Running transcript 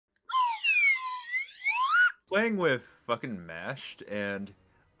playing with fucking Mashed, and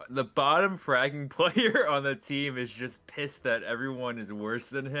the bottom fragging player on the team is just pissed that everyone is worse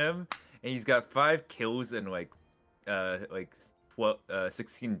than him, and he's got 5 kills and like 12,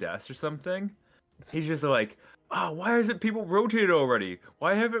 16 deaths or something. He's just like, oh, why isn't people rotated already?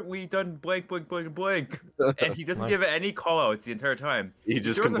 Why haven't we done blank, blank, blank, blank? And he doesn't give any callouts the entire time. He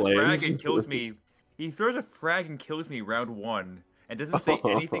just throws complains. a frag and kills me. He throws a frag and kills me round 1 and doesn't say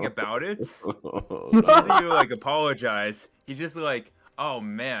anything about it. He doesn't even like apologize. He's just like, oh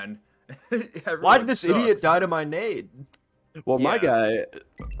man. Why did this sucks. idiot die to my nade? Well, Yeah.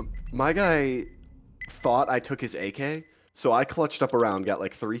 my guy thought I took his AK, so I clutched up around, got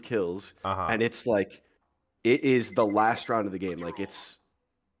like 3 kills, and it's like, it is the last round of the game. Like, it's,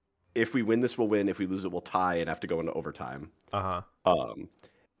 if we win this, we'll win. If we lose it, we'll tie and have to go into overtime.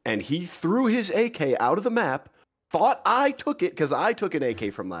 And he threw his AK out of the map, thought I took it because I took an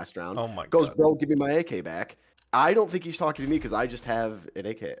AK from last round. Oh my Goes, God. bro, give me my AK back. I don't think he's talking to me because I just have an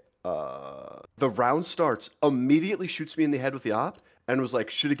AK. The round starts, immediately shoots me in the head with the op, and was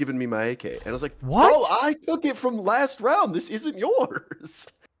like, should have given me my AK. And I was like, What? Bro, I took it from last round. This isn't yours.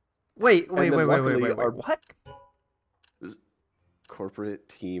 Wait. luckily What? Corporate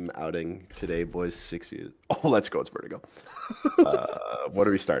team outing today, boys. 6 views. Oh, let's go. It's Vertigo. What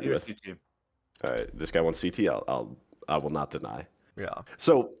are we starting with? All right, this guy wants CT. I will not deny. Yeah.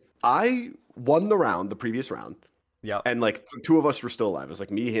 So I won the round, the previous round. Yeah. And like 2 of us were still alive. It was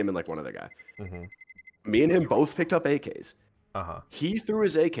like me, him, and like one other guy. Me and him both picked up AKs. He threw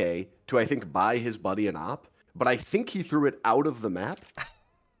his AK to, I think, buy his buddy an op, but I think he threw it out of the map.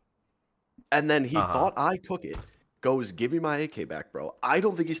 And then he thought I took it. Goes, give me my AK back, bro. I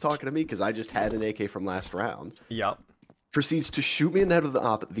don't think he's talking to me because I just had an AK from last round. Yep. Proceeds to shoot me in the head with the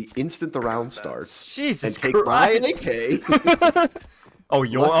op the instant the round starts. Jesus and take my AK. Oh,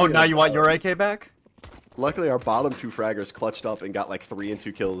 now you want your AK back? Luckily, our bottom 2 fraggers clutched up and got like 3 and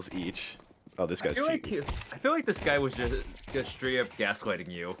 2 kills each. Oh, this guy's cheating. I feel like this guy was just straight up gaslighting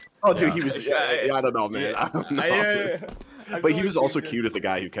you. Oh, dude, he was. I don't know, man. I don't know. But he was also cute at the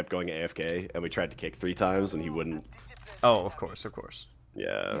guy who kept going AFK, and we tried to kick 3 times, and he wouldn't. Oh, of course.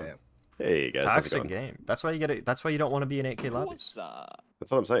 Yeah. Hey guys. Toxic game. That's why you get it. That's why you don't want to be in 8K lobbies.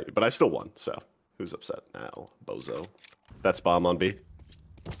 That's what I'm saying. But I still won. So who's upset now? Bozo. That's bomb on B.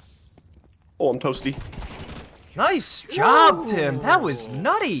 Oh, I'm toasty. Nice job, Tim. That was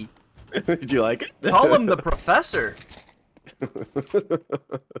nutty. Did you like it? Call him the professor.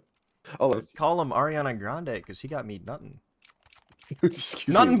 Oh, Call him Ariana Grande because he got me nothing. Excuse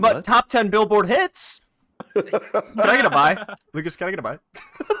Nothing me, but what? top 10 Billboard hits. Can I get a buy? Lucas, can I get a buy?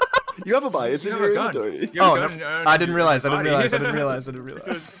 You have a buy. It's in your inventory. Oh, no. I didn't realize.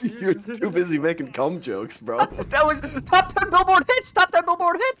 You're too busy making cum jokes, bro. That was top 10 Billboard hits. Top 10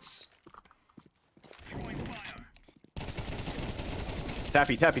 Billboard hits.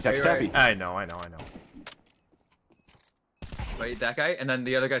 Tappy, text, tappy. I know. Wait, that guy, and then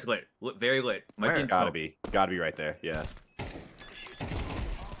the other guy's lit. Very lit. Might be in Gotta smoke. be right there. Yeah.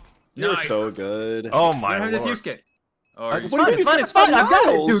 Nice. You're so good. Oh my Lord. lord. Defuse kit. Or It's fine. I've got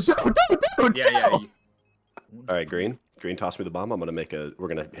it, dude. Yeah. All right, Green, toss me the bomb. We're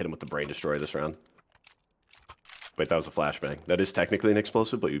gonna hit him with the brain destroyer this round. Wait, that was a flashbang. That is technically an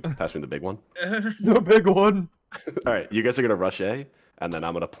explosive, but you passed me the big one. The big one. All right, you guys are gonna rush A, and then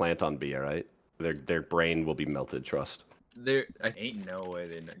I'm gonna plant on B. All right, their brain will be melted. Trust. I ain't no way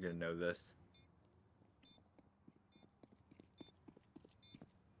they're not gonna know this.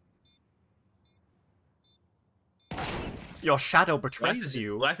 Your shadow betrays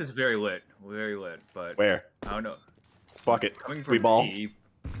you. Glass is very lit, but Where? I don't know. Fuck it. Coming from We ball. D,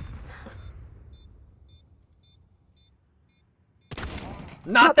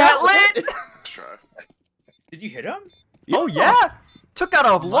 Not that lit. Did you hit him? Oh yeah. Took out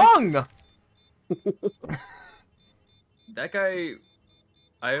a lung. That guy,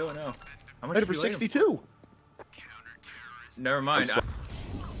 I don't know. How much Hit it for did you rate him? 62. Never mind.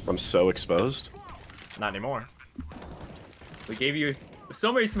 I'm so exposed. Not anymore. We gave you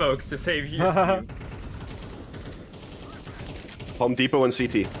so many smokes to save you. Home Depot and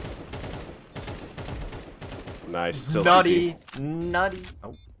CT. Nice. Still Nutty. CT. Nutty.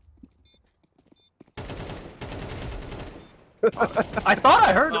 Oh. I thought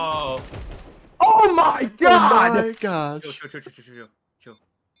I heard him. Oh. Oh my god! Oh my gosh. Chill.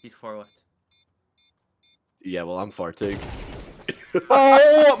 He's far left. Yeah, well, I'm farting.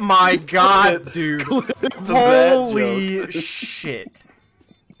 Oh my god, dude. Holy joke. shit.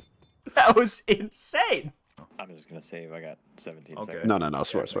 That was insane. I'm just gonna save. I got 17 Okay. seconds. No,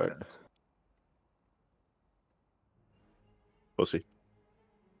 swear. Pussy.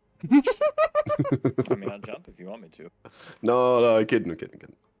 I mean, I'll jump if you want me to. No, I'm kidding.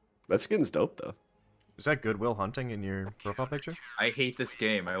 That skin's dope though. Is that Goodwill Hunting in your profile picture? I hate this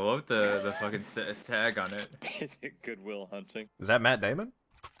game. I love the fucking tag on it. Is it Goodwill Hunting? Is that Matt Damon?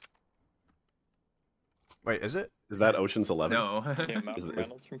 Wait, is it? Is that Ocean's 11? No. Yeah, Malcolm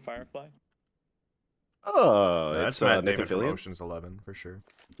Reynolds from Firefly. Oh, No, it's that's Matt Nathan Damon from Fillion. Ocean's 11 for sure.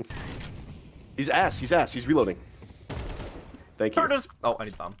 He's ass. He's reloading. Thank you. Curtis! Oh, I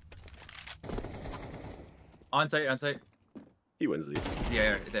need bomb. On site. He wins these.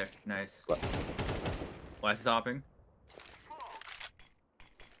 Yeah, there. Nice. What? Last stopping.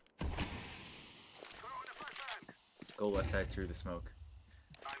 Go left side through the smoke.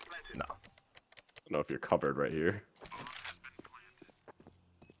 No. I don't know if you're covered right here.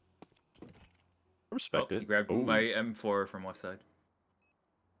 I respect Oh, it. he grabbed Ooh. my M4 from west side.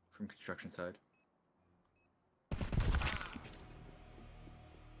 From construction side.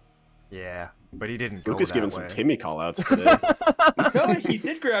 Yeah, but he didn't go Lucas that giving way. some Timmy callouts today. No, he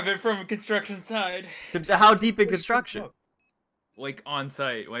did grab it from construction side. How deep in construction? Like on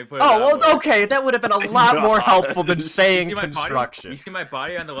site. When I put it Oh, that way. well, okay, that would have been a lot more helpful than You saying see my body? construction. You see my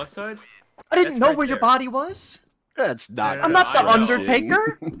body on the left side? I didn't That's know right where your there. body was. That's not. No, I'm not the I know.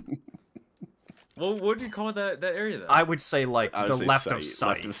 Undertaker. Well, what do you call that area then? I would say like I would the say left of sight.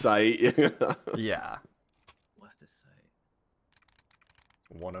 Left of sight. Yeah, Left of sight.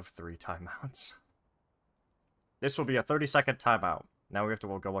 1 of 3 timeouts. This will be a 30-second timeout. Now we have to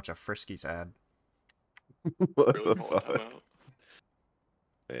go watch a Friskies ad. What the fuck?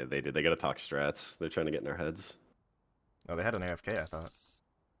 Yeah, they did. They gotta talk strats. They're trying to get in their heads. Oh, they had an AFK, I thought.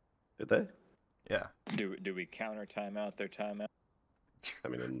 Did they? Yeah. Do we counter timeout their timeout? I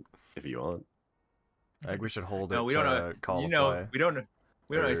mean, if you want. I think we should hold No, it we don't to know. call you the know, play. we don't.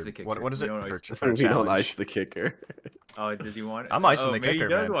 We don't Or ice the kicker. What is We it? don't For, ice- for a We don't challenge? ice the kicker. Oh, did you want it? I'm icing the maybe kicker,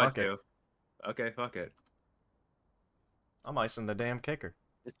 he does man. want Fuck it. to. Okay, fuck it. I'm icing the damn kicker.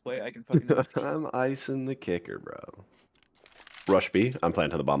 This play, I can fucking. I'm icing the kicker, bro. Rush B. I'm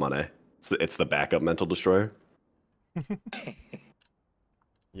planting the bomb on A. It's the backup mental destroyer.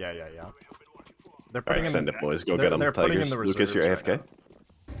 Yeah. They're All putting right, in send the, it, boys. Go they're- get them. they're putting in Tigers. the Lucas, you're reserves right AFK.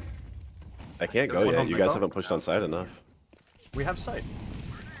 I can't Still go one yet. on You the guys go? haven't pushed on side enough. We have sight.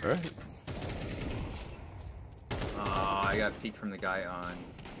 All right. I got peeked from the guy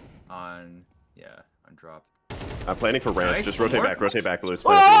on drop. I'm planning for ramp. Nice Just rotate work. back, Lewis.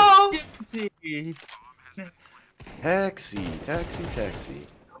 Oh! Taxi. He's Tex,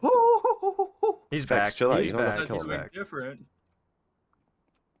 back. chill out, He's you don't have back. to kill He's him. back. Different.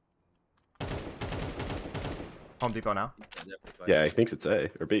 Home Depot now. Yeah, he thinks it's A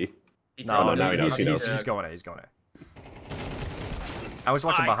or B. No, now he knows, he knows. He's going A. He's going A. I was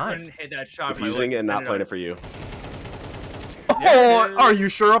watching I behind. couldn't hit that shot. with my Defusing leg. and not Ended playing up- it for you. Oh, are you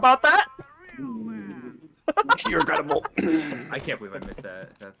sure about that? You're incredible. I can't believe I missed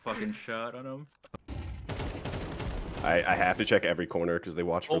that fucking shot on him. I have to check every corner because they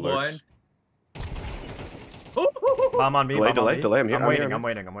watch for Hold lurks. on. Bomb on me. Delay, bomb on me. delay, I'm here, I'm I'm waiting. here.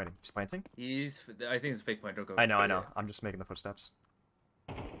 I'm waiting. He's planting. I think it's a fake point. Don't go. I know. I'm just making the footsteps.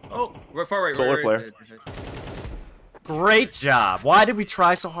 Oh, we're far right. Solar right, flare. Great job. Why did we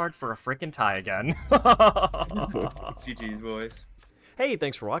try so hard for a freaking tie again? GG's, boys. Hey,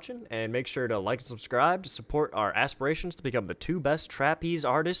 thanks for watching, and make sure to like and subscribe to support our aspirations to become the 2 best trapeze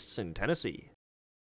artists in Tennessee.